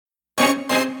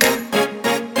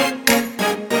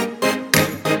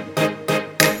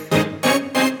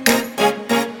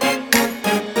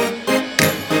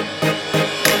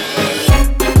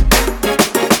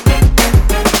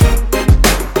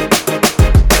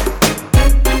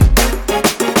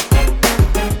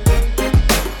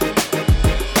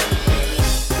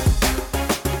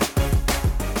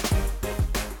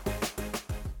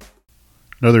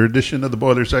Another edition of the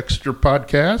Boilers Extra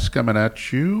podcast coming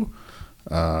at you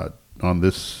on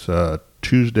this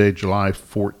Tuesday, July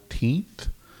 14th.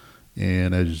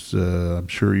 And as I'm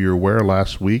sure you're aware,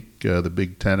 last week the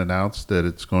Big Ten announced that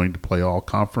it's going to play all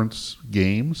conference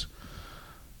games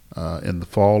in the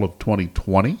fall of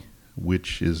 2020,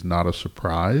 which is not a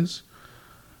surprise.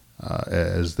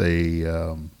 And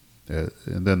then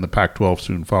the Pac-12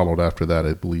 soon followed after that,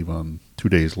 I believe, on 2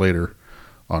 days later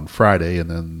on Friday, and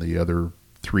then the other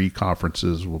three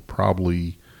conferences will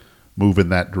probably move in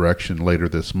that direction later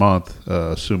this month,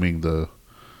 assuming the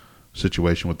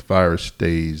situation with the virus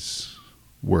stays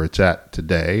where it's at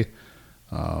today.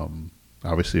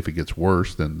 Obviously, if it gets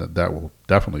worse, then that will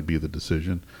definitely be the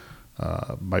decision.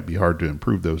 Might be hard to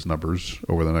improve those numbers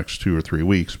over the next 2 or 3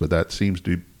 weeks, but that seems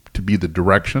to be the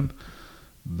direction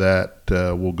that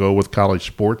will go with college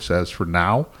sports as for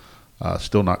now.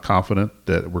 Still not confident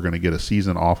that we're going to get a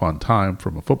season off on time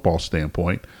from a football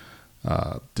standpoint,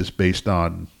 just based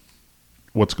on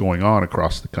what's going on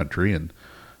across the country and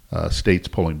states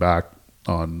pulling back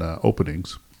on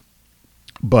openings.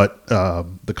 But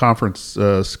the conference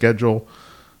schedule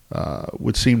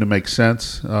would seem to make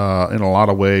sense in a lot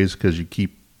of ways because you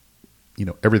keep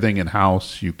everything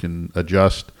in-house. You can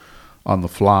adjust on the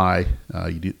fly.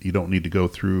 You don't need to go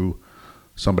through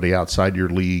somebody outside your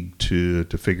league to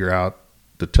figure out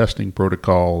the testing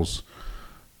protocols,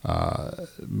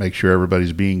 make sure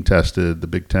everybody's being tested. The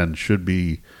Big Ten should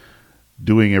be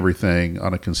doing everything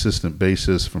on a consistent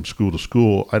basis from school to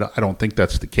school. I don't think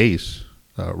that's the case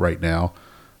right now.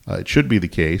 It should be the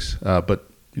case, but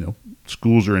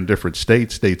schools are in different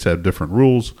states. States have different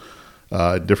rules,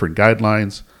 different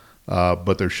guidelines,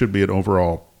 but there should be an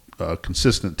overall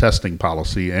consistent testing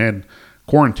policy and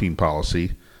quarantine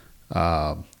policy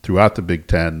throughout the Big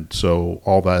Ten, so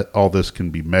all this can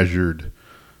be measured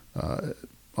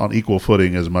on equal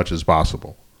footing as much as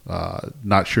possible.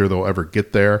 Not sure they'll ever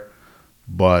get there,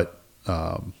 but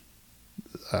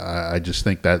I just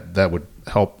think that would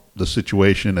help the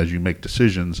situation as you make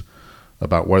decisions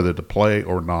about whether to play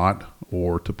or not,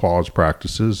 or to pause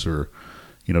practices, or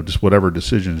just whatever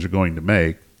decisions you're going to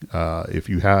make.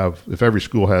 If every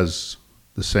school has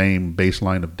the same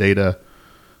baseline of data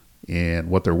and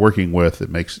what they're working with, it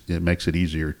makes it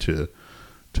easier to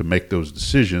make those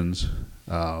decisions,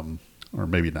 or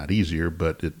maybe not easier,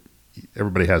 but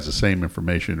everybody has the same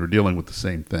information. We're dealing with the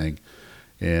same thing,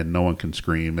 and no one can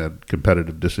scream at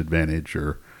competitive disadvantage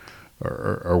or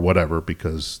whatever,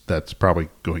 because that's probably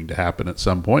going to happen at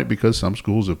some point, because some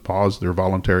schools have paused their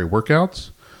voluntary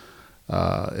workouts,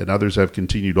 and others have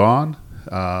continued on.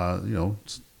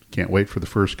 Can't wait for the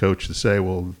first coach to say,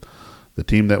 well, the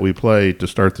team that we played to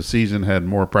start the season had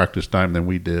more practice time than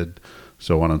we did,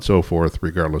 so on and so forth,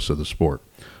 regardless of the sport.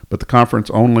 But the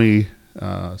conference-only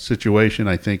situation,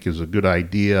 I think, is a good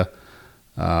idea,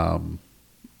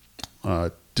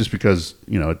 just because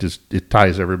it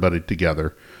ties everybody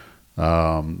together.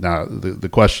 Now, the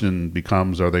question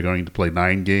becomes: are they going to play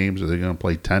 9 games? Are they going to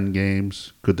play 10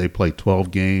 games? Could they play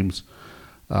 12 games?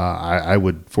 I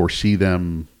would foresee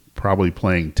them probably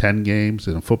playing 10 games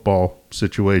in a football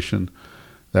situation.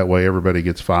 That way everybody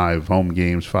gets 5 home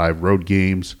games, 5 road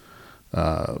games,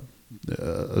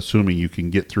 assuming you can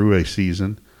get through a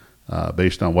season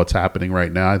based on what's happening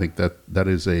right now. I think that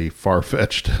is a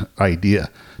far-fetched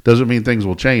idea. Doesn't mean things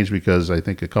will change, because I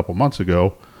think a couple months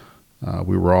ago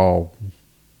we were all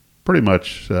pretty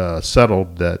much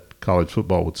settled that college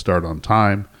football would start on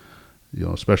time,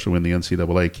 especially when the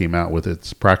NCAA came out with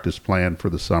its practice plan for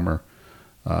the summer.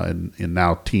 And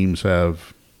now teams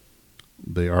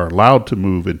they are allowed to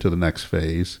move into the next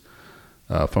phase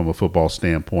from a football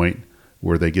standpoint,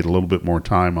 where they get a little bit more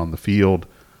time on the field.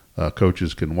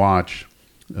 Coaches can watch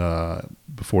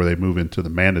before they move into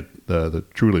the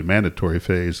truly mandatory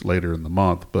phase later in the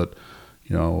month. But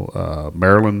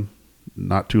Maryland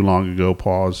not too long ago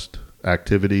paused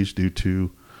activities due to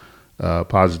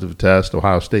positive test.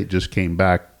 Ohio State just came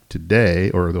back today,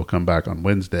 or they'll come back on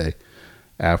Wednesday,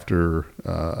 after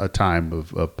a time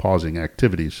of pausing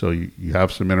activities. So you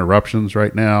have some interruptions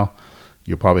right now.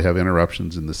 You'll probably have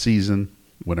interruptions in the season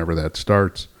whenever that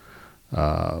starts.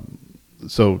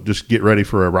 So just get ready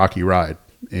for a rocky ride.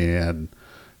 And,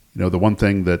 the one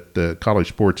thing that college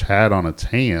sports had on its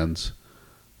hands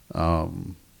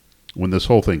when this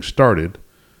whole thing started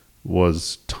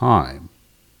was time.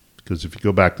 Because if you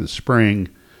go back to the spring,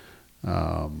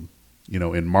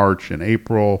 in March and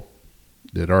April,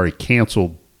 they'd already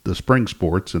canceled the spring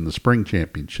sports and the spring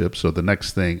championship. So the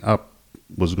next thing up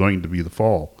was going to be the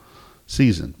fall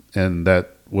season. And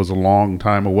that was a long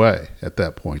time away at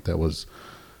that point. That was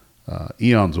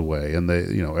eons away. And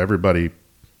everybody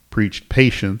preached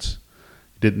patience.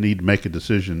 didn't need to make a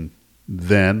decision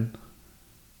then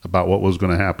about what was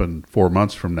going to happen 4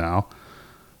 months from now.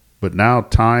 But now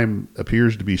time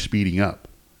appears to be speeding up,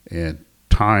 and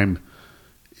time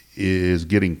is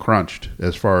getting crunched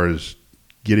as far as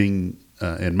getting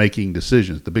and making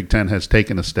decisions. The Big Ten has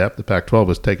taken a step. The Pac-12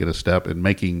 has taken a step in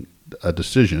making a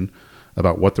decision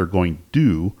about what they're going to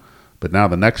do. But now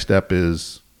the next step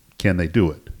is, can they do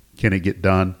it? Can it get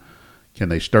done? Can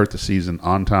they start the season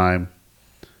on time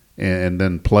and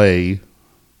then play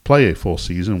a full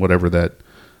season, whatever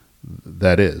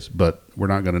that is? But we're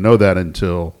not going to know that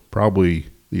until probably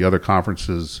the other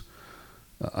conferences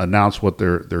announce what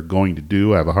they're going to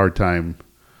do. I have a hard time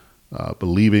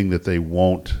believing that they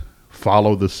won't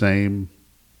follow the same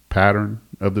pattern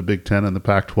of the Big Ten and the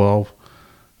Pac-12.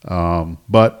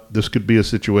 But this could be a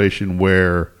situation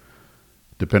where,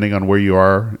 depending on where you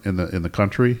are in the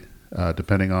country,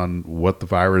 depending on what the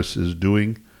virus is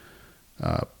doing,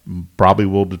 probably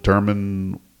will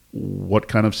determine what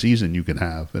kind of season you can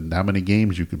have and how many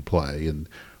games you can play, and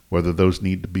whether those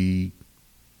need to be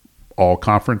all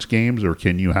conference games or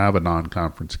can you have a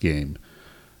non-conference game.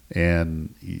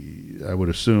 And I would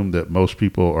assume that most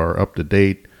people are up to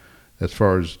date as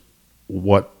far as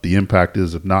what the impact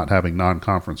is of not having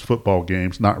non-conference football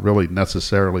games, not really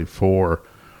necessarily for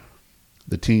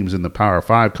the teams in the Power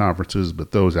 5 conferences,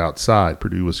 but those outside.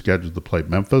 Purdue was scheduled to play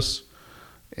Memphis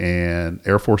and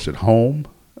Air Force at home.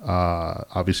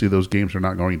 Obviously, those games are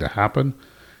not going to happen,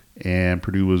 and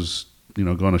Purdue was,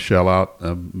 going to shell out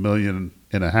 $1.5 million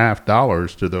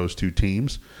to those two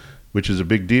teams, which is a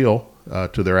big deal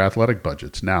to their athletic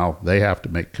budgets. Now they have to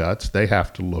make cuts. They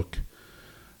have to look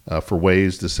for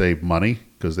ways to save money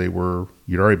because you'd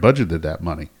already budgeted that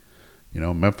money.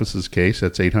 Memphis's case,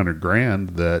 that's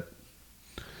 $800,000 that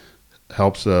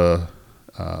helps a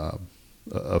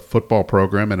football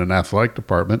program and an athletic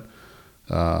department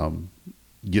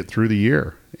get through the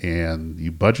year, and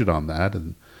you budget on that,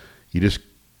 and you just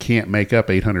can't make up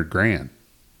 $800,000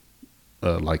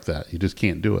 like that. You just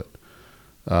can't do it.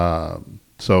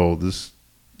 So this,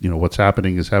 what's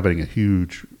happening is having a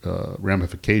huge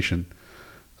ramification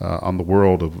on the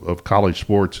world of college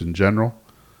sports in general,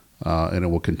 and it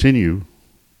will continue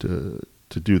to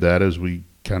do that as we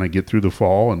kind of get through the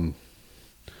fall and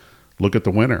look at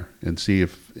the winter and see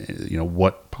if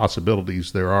what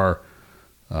possibilities there are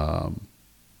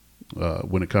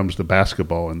when it comes to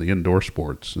basketball and the indoor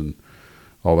sports and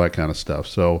all that kind of stuff.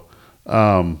 So,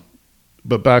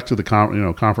 but back to the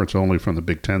conference only from the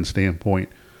Big Ten standpoint.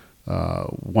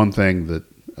 One thing that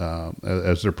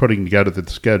as they're putting together the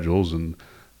schedules, and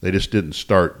they just didn't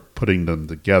start putting them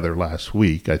together last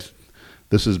week.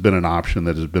 This has been an option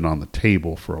that has been on the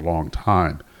table for a long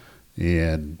time,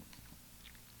 and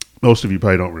most of you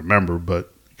probably don't remember,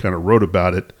 but kind of wrote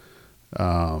about it,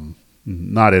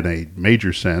 not in a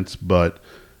major sense, but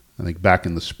I think back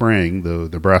in the spring, the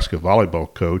Nebraska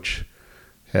volleyball coach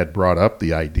had brought up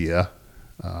the idea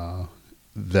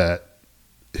that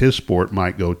his sport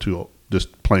might go to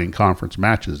just playing conference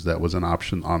matches. That was an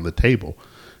option on the table.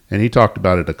 And he talked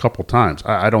about it a couple times.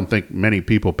 I don't think many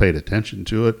people paid attention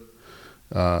to it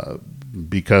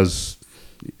because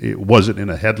it wasn't in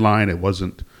a headline. It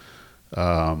wasn't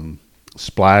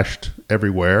splashed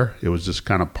everywhere. It was just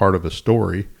kind of part of a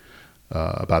story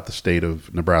about the state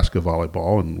of Nebraska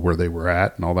volleyball and where they were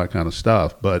at and all that kind of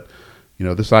stuff. But,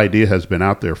 this idea has been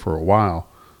out there for a while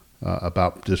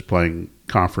about just playing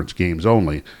conference games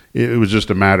only. It was just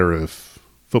a matter of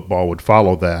football would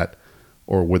follow that,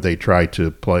 or would they try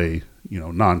to play,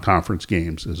 non-conference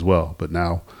games as well? But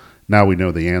now we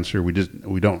know the answer. We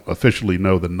don't officially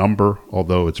know the number,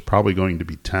 although it's probably going to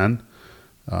be 10.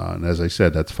 And as I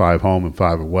said, that's 5 home and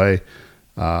 5 away.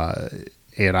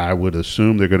 And I would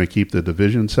assume they're going to keep the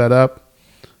division set up.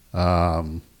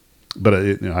 But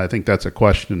I think that's a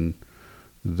question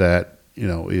that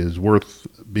is worth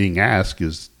being asked: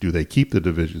 is do they keep the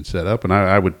division set up? And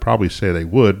I would probably say they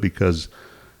would, because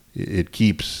it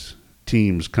keeps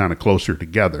teams kind of closer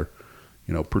together.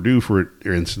 Purdue, for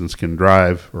instance, can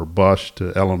drive or bus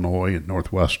to Illinois and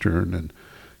Northwestern and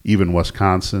even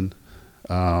Wisconsin.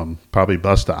 Probably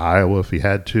bus to Iowa if he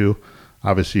had to.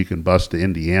 Obviously, you can bus to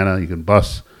Indiana. You can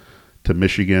bus to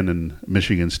Michigan and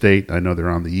Michigan State. I know they're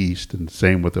on the east, and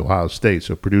same with Ohio State.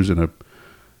 So Purdue's in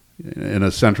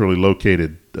a centrally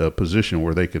located position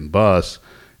where they can bus.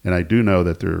 And I do know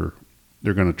that they're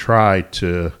going to try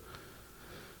to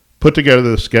put together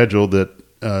the schedule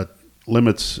that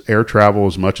limits air travel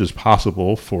as much as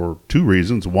possible for 2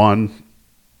 reasons. One,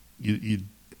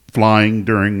 flying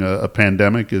during a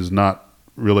pandemic is not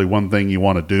really one thing you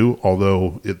want to do,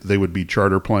 although they would be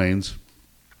charter planes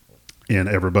and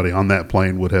everybody on that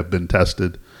plane would have been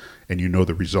tested and you know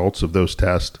the results of those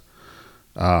tests.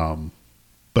 But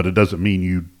it doesn't mean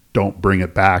you don't bring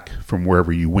it back from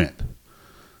wherever you went.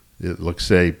 Let's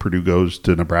say Purdue goes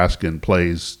to Nebraska and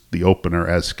plays the opener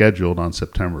as scheduled on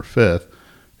September 5th.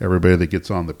 Everybody that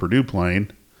gets on the Purdue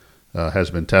plane has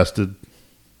been tested.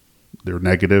 They're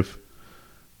negative,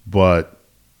 but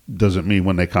doesn't mean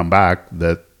when they come back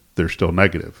that they're still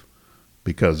negative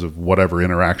because of whatever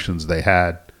interactions they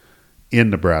had in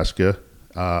Nebraska,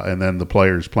 and then the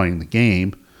players playing the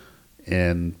game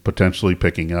and potentially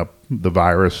picking up the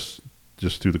virus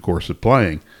just through the course of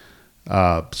playing.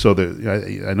 I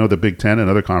know the Big Ten and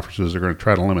other conferences are going to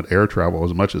try to limit air travel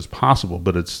as much as possible,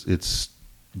 but it's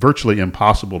virtually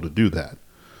impossible to do that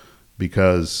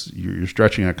because you're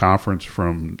stretching a conference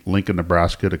from Lincoln,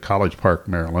 Nebraska to College Park,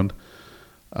 Maryland.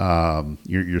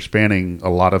 You're spanning a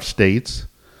lot of states,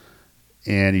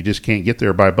 and you just can't get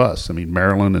there by bus. I mean,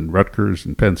 Maryland and Rutgers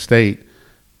and Penn State,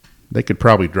 they could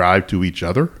probably drive to each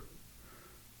other,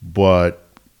 but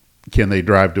can they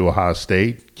drive to Ohio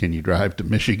State? Can you drive to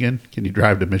Michigan? Can you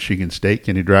drive to Michigan State?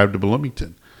 Can you drive to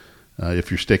Bloomington?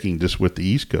 If you're sticking just with the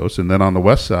East Coast. And then on the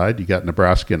west side, you got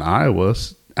Nebraska and Iowa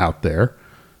out there.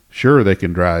 Sure, they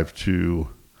can drive to,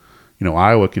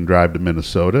 Iowa can drive to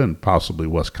Minnesota and possibly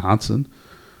Wisconsin,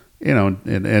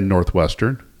 and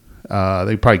Northwestern.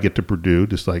 They probably get to Purdue,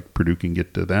 just like Purdue can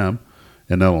get to them.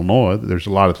 In Illinois, there's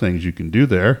a lot of things you can do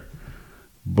there.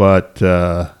 But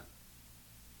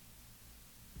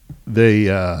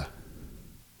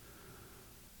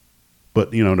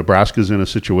Nebraska's in a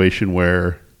situation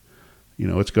where,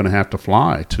 it's going to have to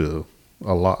fly to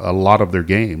a lot of their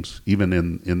games,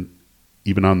 even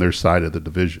even on their side of the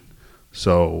division.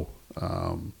 So,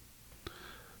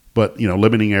 but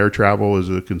limiting air travel is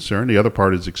a concern. The other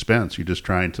part is expense. You're just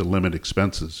trying to limit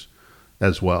expenses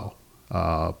as well.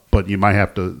 But you might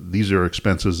have to. These are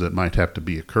expenses that might have to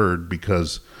be incurred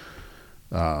because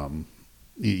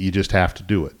you just have to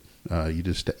do it.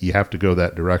 You have to go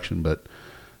that direction. But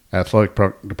athletic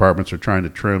departments are trying to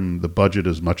trim the budget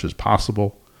as much as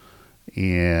possible,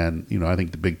 and I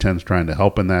think the Big Ten's trying to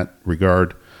help in that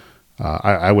regard.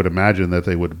 I would imagine that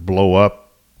they would blow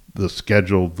up the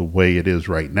schedule the way it is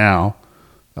right now.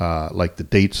 Like the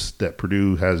dates that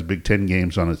Purdue has Big Ten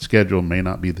games on its schedule may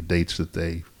not be the dates that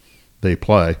they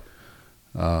play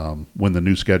when the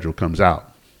new schedule comes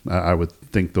out. I would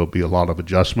think there'll be a lot of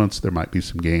adjustments. There might be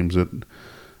some games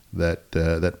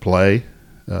that play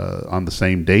on the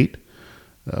same date,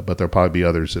 but there'll probably be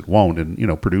others that won't.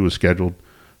 And Purdue is scheduled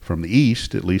from the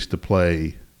East at least to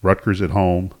play Rutgers at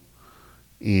home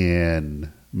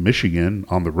and Michigan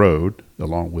on the road,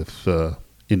 along with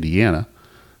Indiana.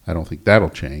 I don't think that'll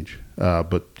change,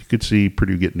 but you could see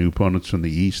Purdue get new opponents from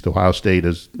the East. Ohio State,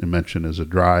 as I mentioned, is a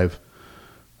drive.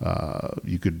 Ohio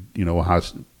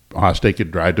State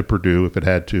could drive to Purdue if it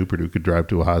had to. Purdue could drive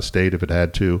to Ohio State if it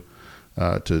had to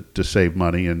save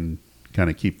money and kind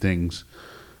of keep things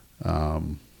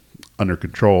under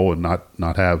control and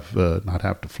not have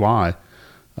to fly.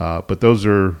 But those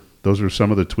are some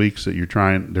of the tweaks that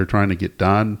they're trying to get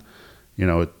done.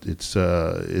 It's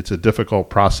a difficult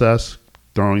process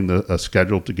throwing a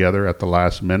schedule together at the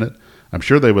last minute. I'm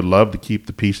sure they would love to keep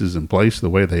the pieces in place the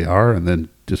way they are and then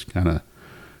just kind of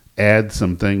add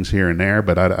some things here and there,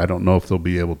 but I don't know if they'll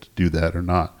be able to do that or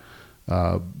not.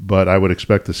 But I would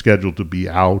expect the schedule to be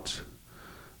out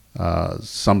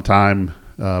sometime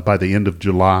by the end of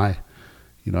July.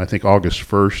 I think August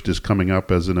 1st is coming up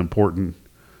as an important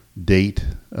date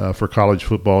for college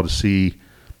football to see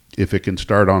if it can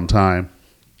start on time,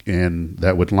 and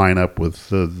that would line up with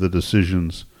the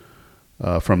decisions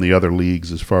from the other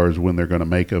leagues as far as when they're going to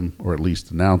make them or at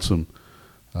least announce them.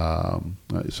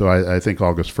 So I think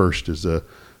August 1st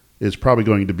is probably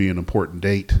going to be an important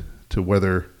date to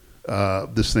whether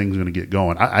this thing's going to get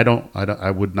going.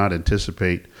 I would not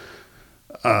anticipate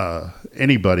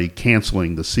anybody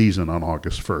canceling the season on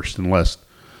August 1st unless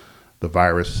the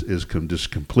virus is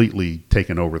just completely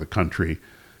taken over the country,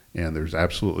 and there's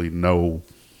absolutely no.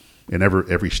 And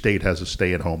every state has a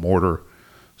stay-at-home order,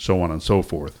 so on and so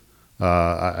forth.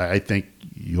 I think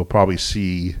you'll probably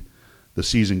see the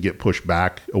season get pushed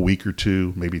back a week or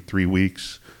two, maybe 3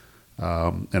 weeks.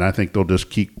 And I think they'll just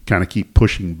keep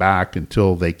pushing back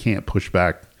until they can't push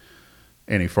back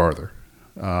any farther.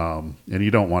 And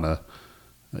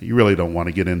you really don't want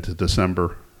to get into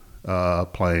December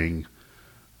playing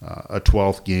a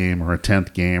 12th game or a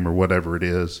 10th game or whatever it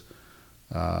is.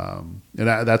 And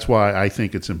that's why I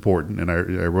think it's important, and I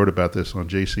wrote about this on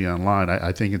JC Online.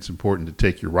 I think it's important to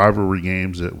take your rivalry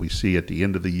games that we see at the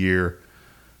end of the year,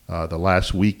 the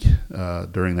last week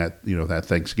during that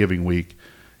Thanksgiving week,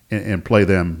 and play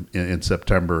them in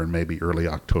September and maybe early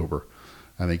October.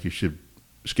 I think you should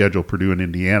schedule Purdue and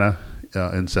Indiana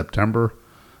in September.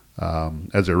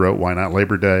 As I wrote, why not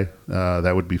Labor Day?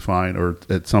 That would be fine, or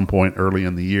at some point early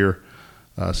in the year.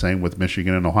 Same with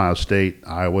Michigan and Ohio State,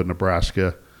 Iowa,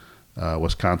 Nebraska,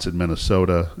 Wisconsin,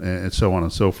 Minnesota, and so on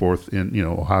and so forth. And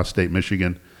Ohio State,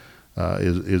 Michigan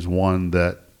is one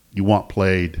that you want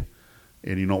played,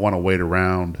 and you don't want to wait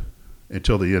around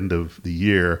until the end of the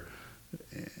year,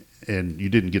 and you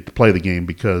didn't get to play the game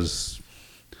because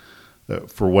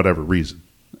for whatever reason.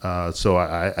 So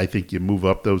I think you move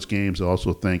up those games. I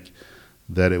also think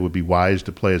that it would be wise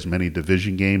to play as many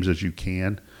division games as you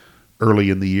can early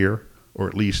in the year, or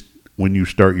at least when you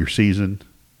start your season.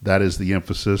 That is the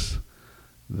emphasis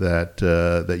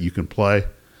that you can play.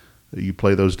 You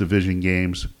play those division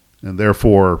games, and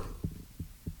therefore,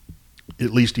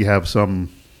 at least you have something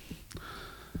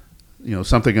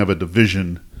of a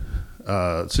division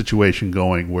situation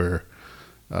going where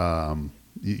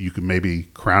you can maybe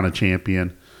crown a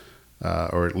champion,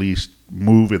 or at least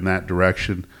move in that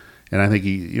direction. And I think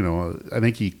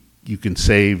you can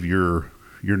save your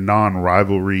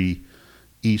non-rivalry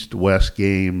East-West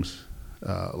games,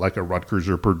 like a Rutgers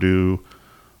or Purdue,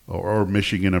 or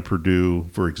Michigan and Purdue,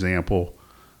 for example,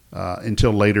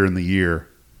 until later in the year.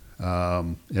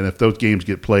 And if those games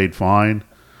get played, fine.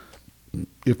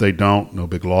 If they don't, no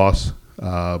big loss.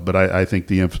 But I think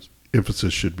the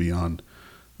emphasis should be on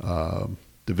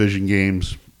division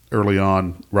games early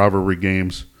on, rivalry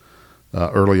games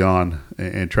early on,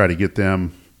 and try to get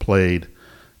them played.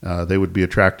 They would be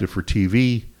attractive for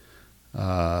TV.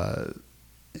 And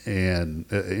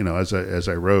as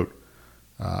I wrote,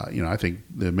 I think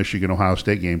the Michigan-Ohio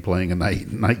State game, playing a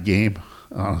night game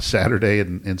on a Saturday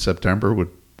in September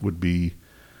would be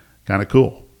kind of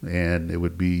cool, and it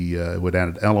would add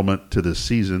an element to this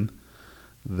season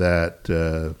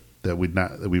that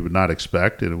we would not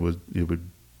expect, and it would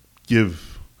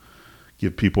give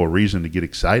people a reason to get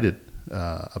excited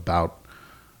about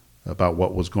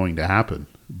what was going to happen.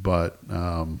 But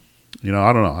I don't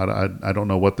know. I don't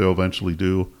know what they'll eventually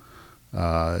do.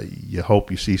 You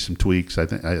hope you see some tweaks.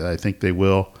 I think they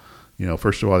will.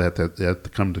 First of all, they have to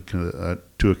come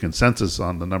to a consensus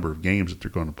on the number of games that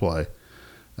they're going to play,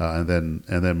 and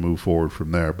then move forward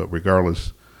from there. But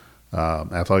regardless,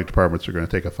 athletic departments are going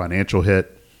to take a financial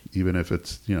hit, even if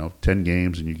it's 10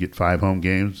 games and you get 5 home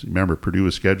games. Remember, Purdue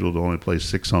is scheduled to only play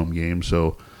 6 home games,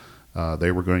 so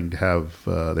they were going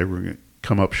to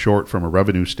come up short from a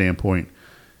revenue standpoint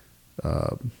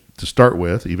to start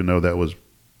with, even though that was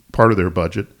part of their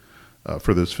budget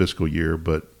for this fiscal year.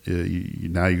 But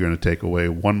now you're going to take away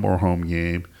one more home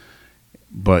game,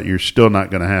 but you're still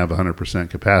not going to have 100%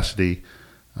 capacity.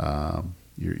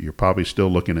 You're probably still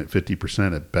looking at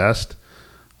 50% at best,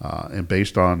 and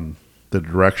based on the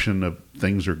direction of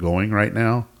things are going right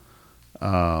now,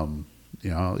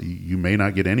 you may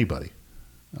not get anybody.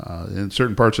 In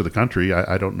certain parts of the country,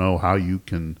 I don't know how you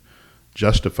can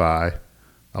justify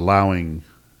allowing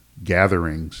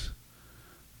gatherings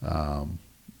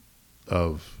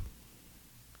of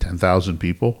 10,000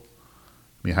 people.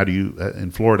 I mean, how do you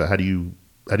in Florida? How do you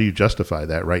justify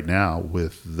that right now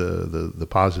with the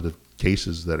positive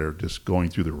cases that are just going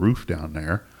through the roof down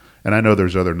there? And I know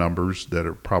there's other numbers that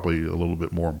are probably a little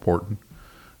bit more important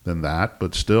than that,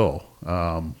 but still,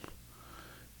 I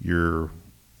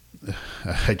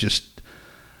just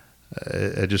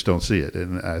don't see it.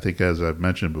 And I think, as I've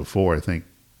mentioned before, I think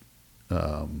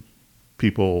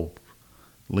people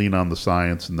lean on the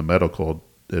science and the medical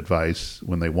advice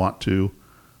when they want to,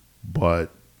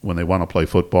 but when they want to play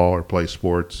football or play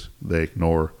sports, they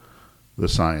ignore the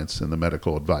science and the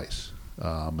medical advice.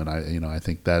 And I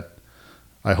think that,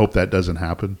 I hope that doesn't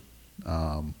happen.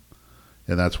 And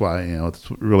that's why,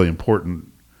 it's really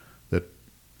important that,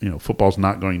 football's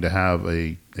not going to have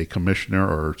a commissioner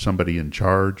or somebody in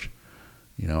charge.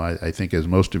 I think, as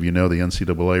most of you know, the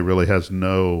NCAA really has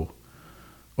no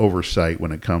oversight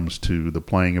when it comes to the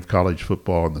playing of college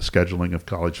football and the scheduling of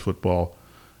college football.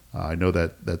 I know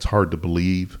that that's hard to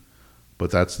believe, but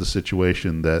that's the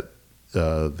situation that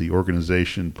the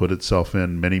organization put itself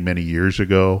in many, many years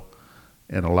ago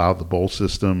and allowed the bowl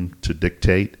system to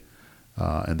dictate.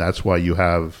 And that's why the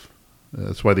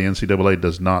NCAA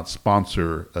does not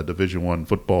sponsor a Division I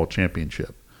football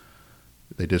championship.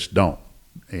 They just don't.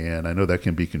 And I know that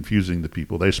can be confusing to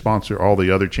people. They sponsor all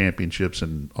the other championships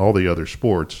and all the other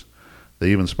sports.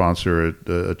 They even sponsor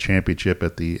a championship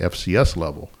at the FCS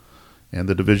level and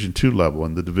the Division II level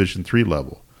and the Division III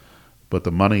level. But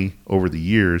the money over the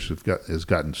years has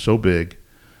gotten so big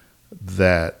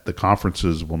that the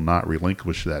conferences will not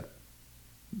relinquish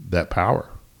that power.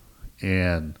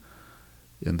 And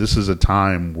this is a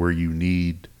time where you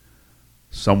need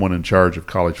someone in charge of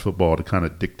college football to kind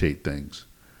of dictate things.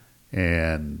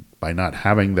 And by not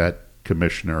having that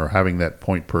commissioner or having that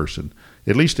point person,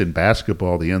 at least in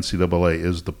basketball, the NCAA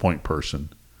is the point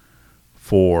person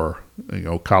for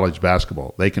college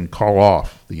basketball. They can call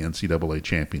off the NCAA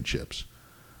championships.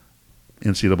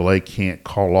 NCAA can't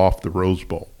call off the Rose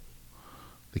Bowl.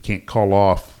 They can't call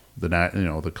off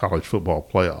the college football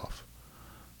playoff.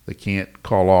 They can't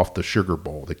call off the Sugar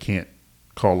Bowl. They can't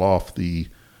call off the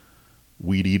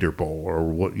Weed Eater Bowl or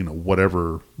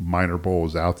whatever minor bowl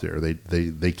is out there.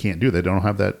 They can't do. They don't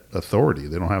have that authority.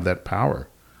 They don't have that power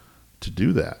to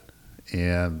do that.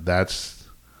 And that's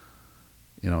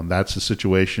the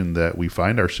situation that we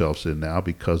find ourselves in now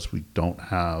because we don't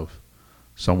have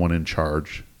someone in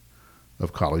charge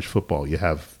of college football. You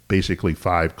have basically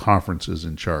 5 conferences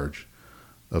in charge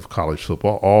of college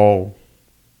football, all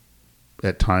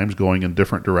at times going in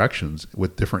different directions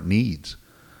with different needs.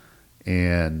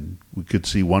 And we could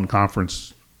see one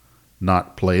conference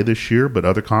not play this year, but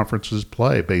other conferences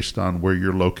play based on where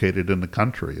you're located in the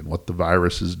country and what the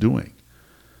virus is doing.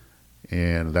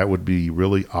 And that would be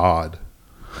really odd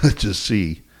to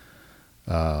see.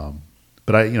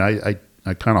 But I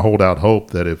kind of hold out hope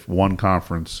that if one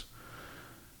conference,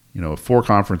 if 4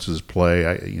 conferences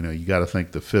play, you got to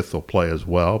think the 5th will play as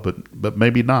well, but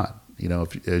maybe not.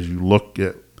 As you look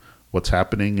at what's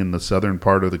happening in the southern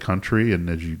part of the country, and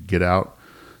as you get out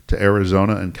to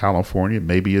Arizona and California,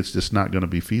 maybe it's just not going to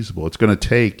be feasible. It's going to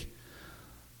take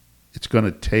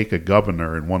a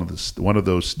governor in one of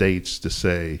those states to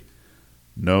say,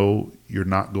 no, you're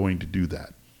not going to do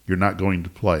that. You're not going to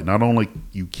play. Not only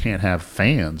you can't have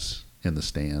fans in the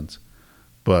stands,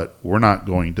 but we're not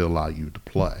going to allow you to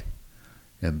play.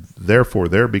 And therefore,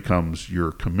 there becomes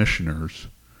your commissioners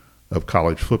of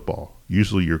college football,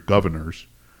 usually your governors.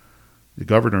 The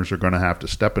governors are going to have to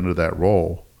step into that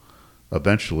role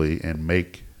eventually and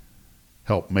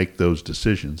help make those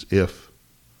decisions if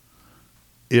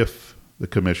the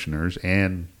commissioners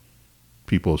and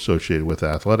people associated with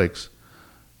athletics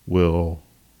will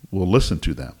listen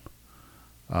to them.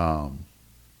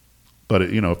 But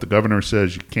if the governor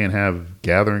says you can't have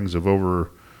gatherings of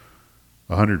over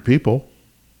 100 people,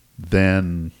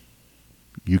 then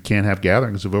you can't have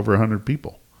gatherings of over 100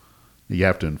 people. You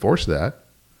have to enforce that,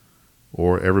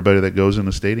 or everybody that goes in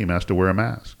the stadium has to wear a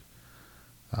mask.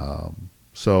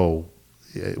 So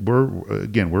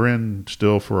we're in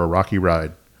still for a rocky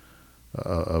ride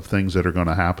of things that are going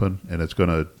to happen, and it's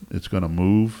going to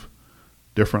move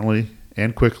differently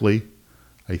and quickly.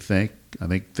 I think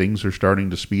things are starting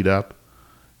to speed up,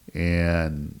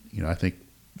 and I think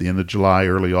the end of July,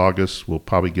 early August, we'll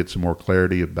probably get some more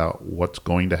clarity about what's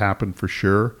going to happen for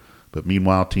sure. But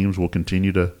meanwhile, teams will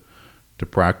continue to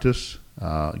practice,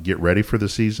 get ready for the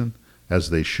season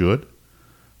as they should,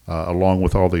 along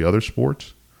with all the other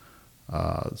sports.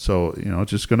 So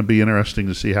it's just going to be interesting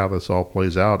to see how this all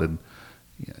plays out. And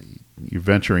you're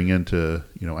venturing into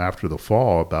after the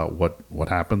fall about what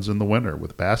happens in the winter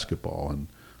with basketball, and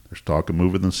there's talk of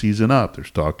moving the season up.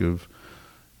 There's talk of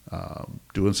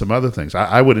doing some other things.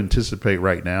 I would anticipate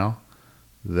right now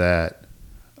that,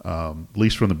 at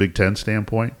least from the Big Ten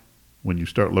standpoint, when you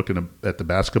start looking at the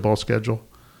basketball schedule,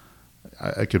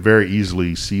 I could very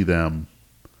easily see them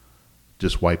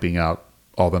just wiping out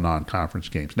all the non-conference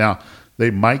games. Now, they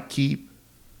might keep,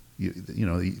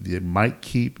 they might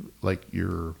keep like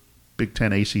your Big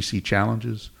Ten ACC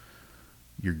challenges,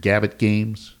 your Gavitt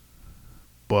games,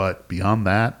 but beyond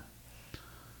that,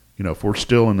 if we're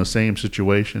still in the same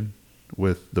situation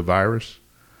with the virus,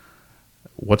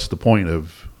 what's the point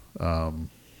of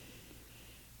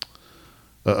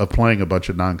playing a bunch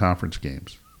of non-conference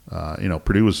games?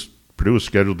 Purdue was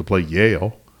scheduled to play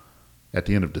Yale at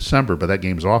the end of December, but that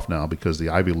game's off now because the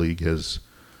Ivy League has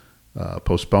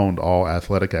postponed all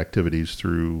athletic activities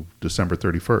through December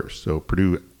 31st. So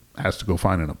Purdue has to go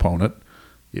find an opponent.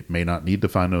 It may not need to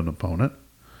find an opponent,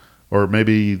 or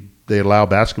maybe they allow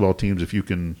basketball teams, if you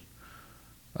can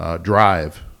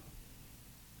drive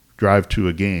to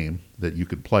a game, that you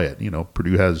could play it.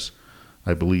 Purdue has,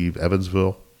 I believe,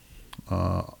 Evansville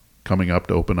coming up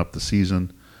to open up the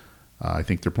season. I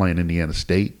think they're playing Indiana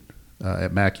State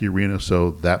at Mackey Arena,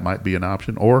 so that might be an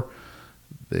option. Or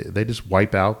they just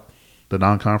wipe out the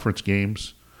non-conference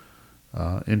games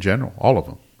in general, all of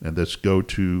them, and just go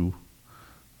to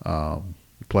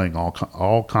playing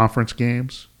all conference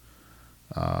games.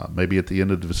 Maybe at the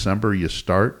end of December you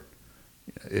start.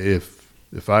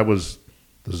 If I was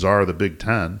the czar of the Big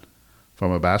Ten,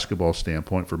 from a basketball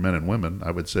standpoint for men and women,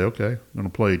 I would say, okay, I'm going to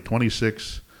play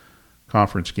 26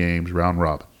 conference games round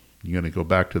robin. You're going to go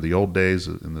back to the old days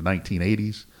in the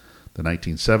 1980s, the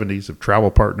 1970s of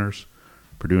travel partners,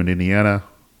 Purdue and Indiana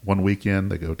one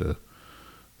weekend. They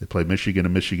play Michigan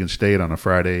and Michigan State on a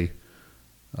Friday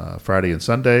and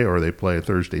Sunday, or they play a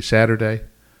Thursday, Saturday.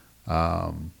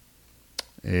 And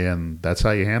that's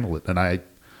how you handle it. And I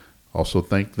also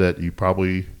think that you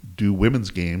probably do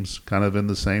women's games kind of in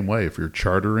the same way. If you're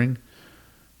chartering,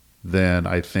 then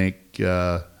I think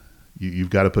you've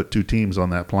got to put 2 teams on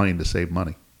that plane to save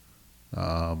money.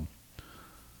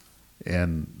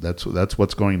 And that's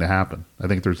what's going to happen. I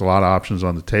think there's a lot of options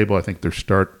on the table. I think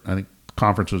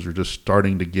conferences are just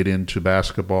starting to get into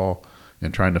basketball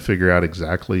and trying to figure out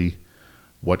exactly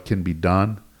what can be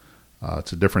done.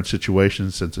 It's a different situation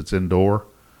since it's indoor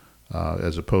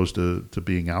as opposed to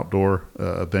being outdoor,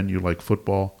 a venue like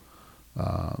football.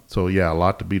 So, yeah, a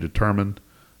lot to be determined,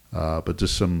 but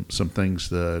just some things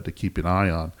to keep an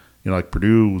eye on. Like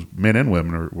Purdue, men and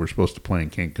women were supposed to play in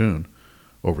Cancun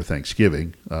over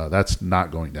Thanksgiving. That's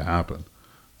not going to happen.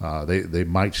 They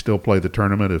might still play the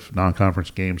tournament if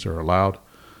non-conference games are allowed,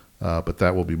 but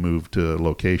that will be moved to a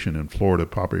location in Florida,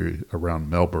 probably around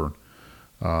Melbourne.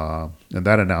 And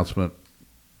that announcement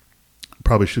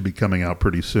probably should be coming out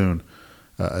pretty soon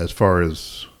as far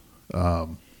as,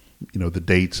 the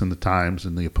dates and the times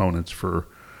and the opponents for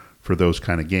those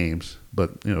kind of games.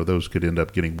 But, those could end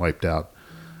up getting wiped out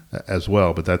as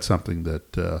well. But that's something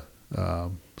that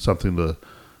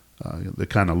they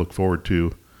kind of look forward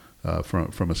to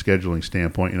from a scheduling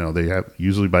standpoint. They have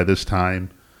usually by this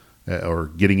time or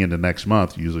getting into next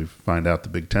month, you usually find out the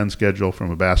Big Ten schedule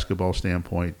from a basketball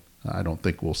standpoint. I don't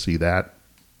think we'll see that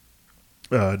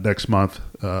next month,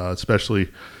 especially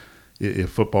if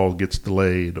football gets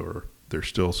delayed or there's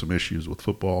still some issues with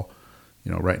football.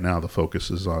 Right now the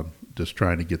focus is on just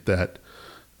trying to get that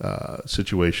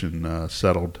situation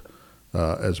settled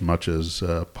as much as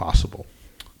possible.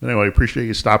 Anyway, I appreciate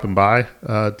you stopping by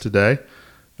today.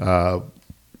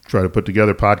 Try to put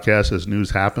together podcasts as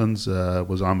news happens.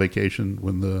 Was on vacation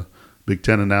when the Big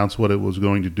Ten announced what it was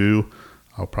going to do.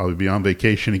 I'll probably be on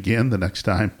vacation again the next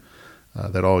time.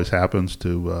 That always happens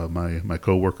to my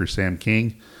coworker Sam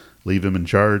King. Leave him in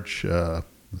charge.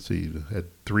 Let's see, had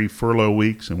 3 furlough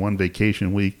weeks and 1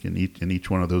 vacation week, and in each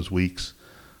one of those weeks,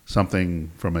 something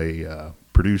from a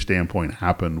Purdue standpoint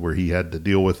happened where he had to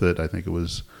deal with it. I think it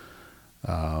was,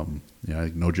 I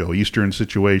think no Joe Eastern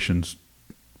situations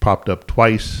popped up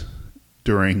twice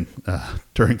during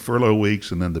furlough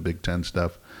weeks, and then the Big Ten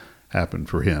stuff happened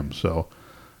for him. So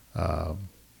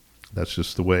that's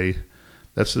just the way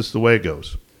it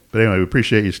goes. But anyway, we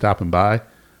appreciate you stopping by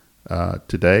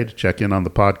today to check in on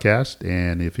the podcast.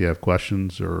 And if you have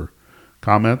questions or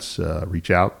comments,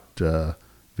 reach out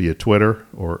via Twitter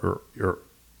or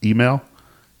email,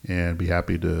 and be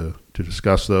happy to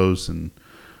discuss those and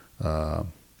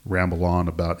ramble on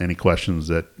about any questions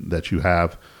that you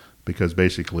have, because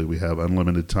basically we have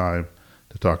unlimited time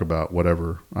to talk about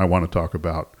whatever I want to talk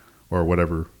about or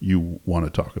whatever you want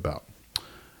to talk about.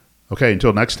 Okay,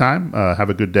 until next time, have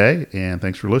a good day, and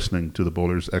thanks for listening to the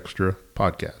Boulders Extra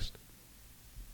podcast.